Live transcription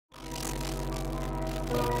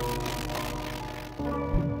So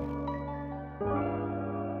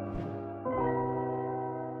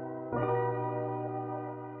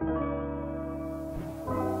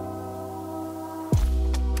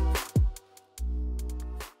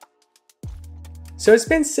it's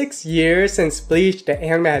been 6 years since Bleach, the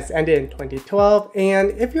anime has ended in 2012,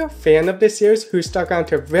 and if you're a fan of this series who stuck around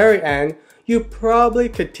to the very end, you probably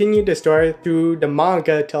continued the story through the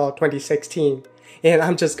manga till 2016. And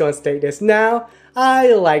I'm just gonna state this now,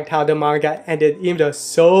 I liked how the manga ended even though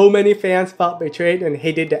so many fans felt betrayed and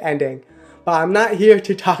hated the ending. But I'm not here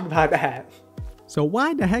to talk about that. So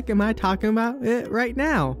why the heck am I talking about it right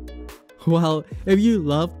now? Well, if you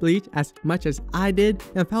love Bleach as much as I did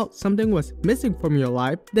and felt something was missing from your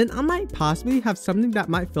life, then I might possibly have something that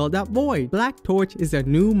might fill that void. Black Torch is a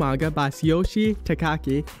new manga by Tsuyoshi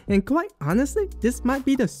Takaki, and quite honestly, this might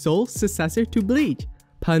be the sole successor to Bleach.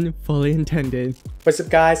 Pun fully intended. What's up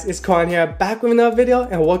guys, it's Kwan here, back with another video,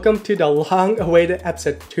 and welcome to the long-awaited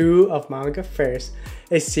episode 2 of Manga First,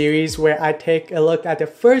 a series where I take a look at the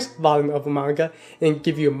first volume of a manga and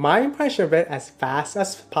give you my impression of it as fast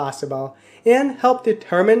as possible, and help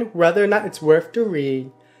determine whether or not it's worth to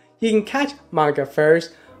read. You can catch Manga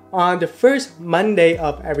First on the first Monday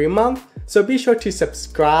of every month, so be sure to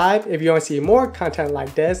subscribe if you want to see more content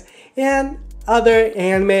like this, and other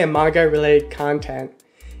anime and manga related content.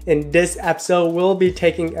 In this episode, we'll be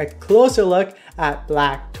taking a closer look at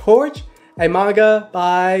Black Torch, a manga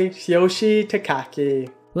by Tsuyoshi Takaki.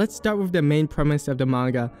 Let's start with the main premise of the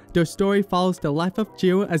manga. The story follows the life of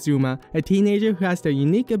Jiro Azuma, a teenager who has the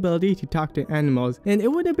unique ability to talk to animals, and it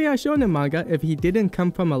wouldn't be a shonen manga if he didn't come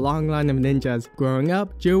from a long line of ninjas. Growing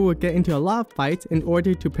up, Jiro would get into a lot of fights in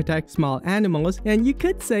order to protect small animals, and you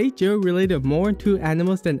could say Jiro related more to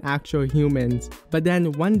animals than actual humans. But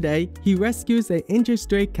then one day, he rescues an injured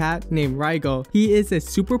stray cat named Raigo. He is a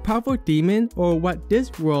super powerful demon, or what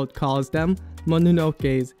this world calls them,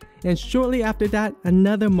 Mononokes. And shortly after that,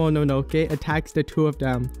 another Mononoke attacks the two of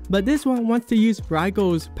them. But this one wants to use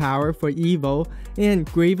Raigo's power for evil and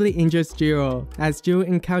gravely injures Jiro. As Jiro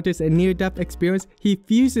encounters a near-death experience, he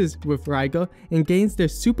fuses with Raigo and gains the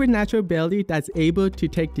supernatural ability that's able to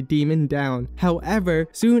take the demon down. However,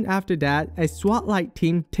 soon after that, a SWAT-like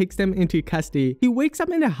team takes them into custody. He wakes up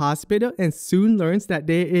in a hospital and soon learns that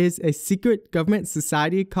there is a secret government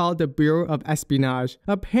society called the Bureau of Espionage.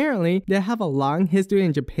 Apparently, they have a long history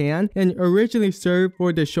in Japan and originally served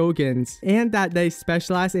for the shoguns, and that they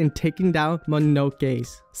specialize in taking down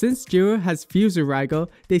Mononokes. Since Jiro has fused with Raigo,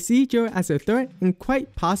 they see Jiro as a threat and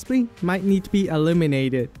quite possibly might need to be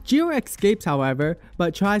eliminated. Jiro escapes however,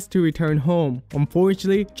 but tries to return home.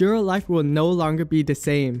 Unfortunately, Jiro's life will no longer be the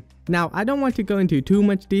same. Now, I don't want to go into too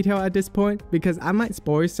much detail at this point because I might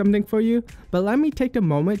spoil something for you, but let me take a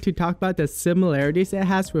moment to talk about the similarities it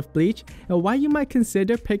has with Bleach and why you might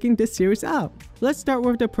consider picking this series up. Let's start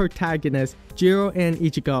with the protagonists, Jiro and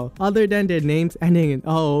Ichigo. Other than their names ending in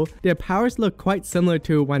O, their powers look quite similar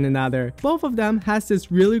to one another. Both of them has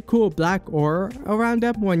this really cool black aura around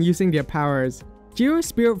them when using their powers. Jiro's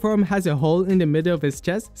spirit form has a hole in the middle of his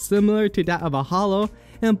chest similar to that of a hollow,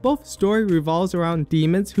 and both story revolves around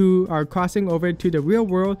demons who are crossing over to the real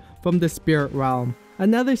world from the spirit realm.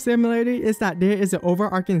 Another similarity is that there is an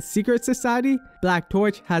overarching secret society. Black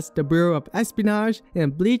Torch has the Bureau of Espionage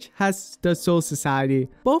and Bleach has the Soul Society.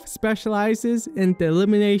 Both specializes in the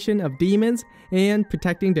elimination of demons and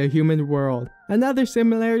protecting the human world. Another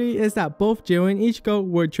similarity is that both Jiro and Ichigo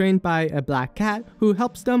were trained by a black cat who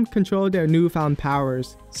helps them control their newfound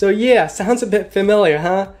powers. So yeah, sounds a bit familiar,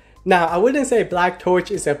 huh? Now, I wouldn't say Black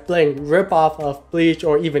Torch is a blatant ripoff of Bleach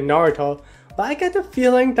or even Naruto, but I get the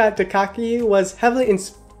feeling that Takaki was heavily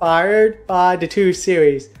inspired by the two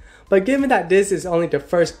series. But given that this is only the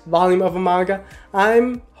first volume of a manga,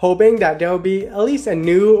 I'm hoping that there will be at least a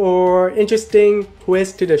new or interesting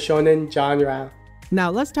twist to the shonen genre. Now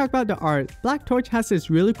let's talk about the art. Black Torch has this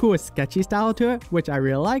really cool sketchy style to it, which I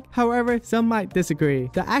really like. However, some might disagree.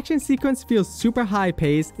 The action sequence feels super high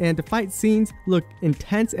paced and the fight scenes look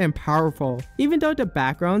intense and powerful. Even though the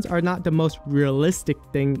backgrounds are not the most realistic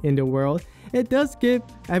thing in the world, it does give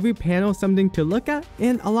every panel something to look at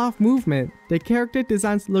and a lot of movement. The character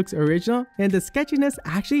designs looks original and the sketchiness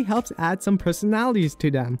actually helps add some personalities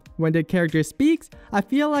to them. When the character speaks, I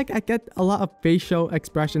feel like I get a lot of facial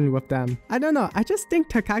expression with them. I don't know, I just think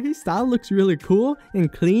Takaki's style looks really cool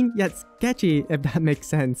and clean yet sketchy, if that makes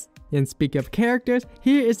sense. And speaking of characters,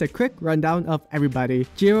 here is a quick rundown of everybody.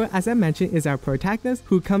 Jiro, as I mentioned, is our protagonist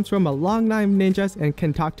who comes from a long line of ninjas and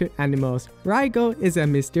can talk to animals. Raigo is a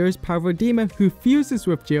mysterious powerful demon who fuses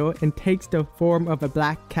with Jiro and takes the form of a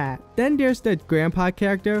black cat. Then there's the grandpa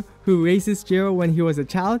character who raises Jiro when he was a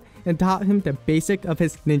child and taught him the basic of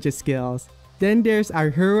his ninja skills. Then there's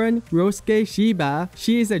our heroine, Ryosuke Shiba.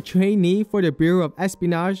 She is a trainee for the Bureau of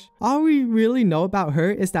Espionage. All we really know about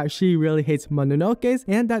her is that she really hates Mononokes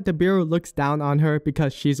and that the Bureau looks down on her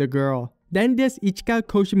because she's a girl. Then there's Ichika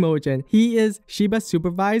Koshimojin. He is Shiba's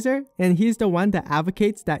supervisor, and he's the one that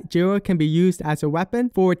advocates that Jiro can be used as a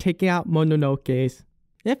weapon for taking out Mononokes.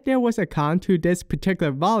 If there was a con to this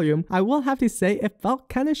particular volume, I will have to say it felt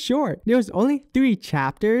kinda short. There was only 3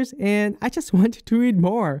 chapters and I just wanted to read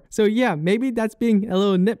more. So yeah, maybe that's being a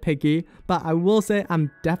little nitpicky, but I will say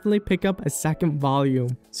I'm definitely pick up a second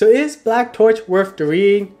volume. So is Black Torch worth the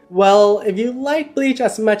read? Well, if you like Bleach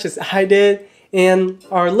as much as I did, and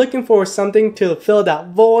are looking for something to fill that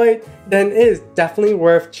void, then it is definitely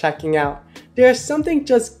worth checking out. There's something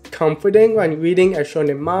just comforting when reading a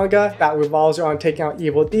shonen manga that revolves around taking out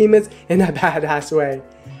evil demons in a badass way.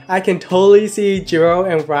 I can totally see Jiro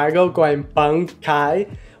and Raigo going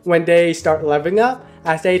bunkai when they start leveling up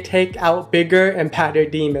as they take out bigger and badder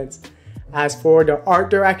demons. As for the art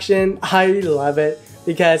direction, I love it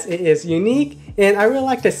because it is unique and I really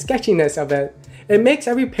like the sketchiness of it. It makes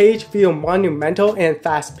every page feel monumental and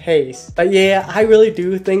fast-paced. But yeah, I really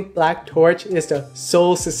do think Black Torch is the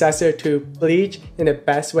sole successor to Bleach in the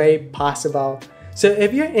best way possible. So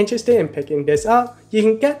if you're interested in picking this up, you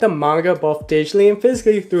can get the manga both digitally and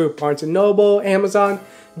physically through Barnes & Noble, Amazon,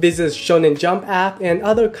 Biz's Shonen Jump app, and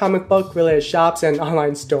other comic book related shops and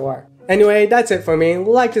online store. Anyway, that's it for me.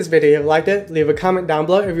 Like this video if you liked it, leave a comment down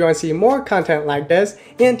below if you want to see more content like this,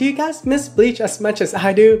 and do you guys miss Bleach as much as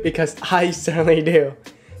I do? Because I certainly do.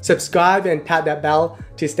 Subscribe and tap that bell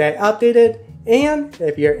to stay updated, and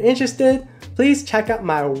if you're interested, please check out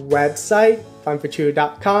my website,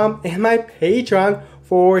 funforchew.com, and my Patreon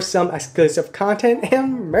for some exclusive content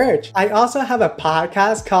and merch. I also have a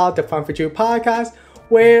podcast called the Fun for Chew Podcast,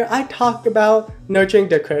 where I talk about nurturing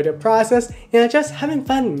the creative process and just having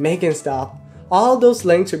fun making stuff. All those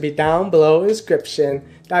links will be down below in the description.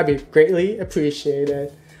 That'd be greatly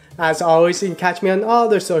appreciated. As always, you can catch me on all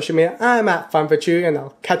their social media. I'm at FunForChew, and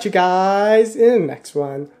I'll catch you guys in the next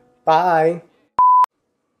one. Bye.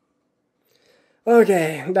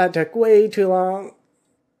 Okay, that took way too long.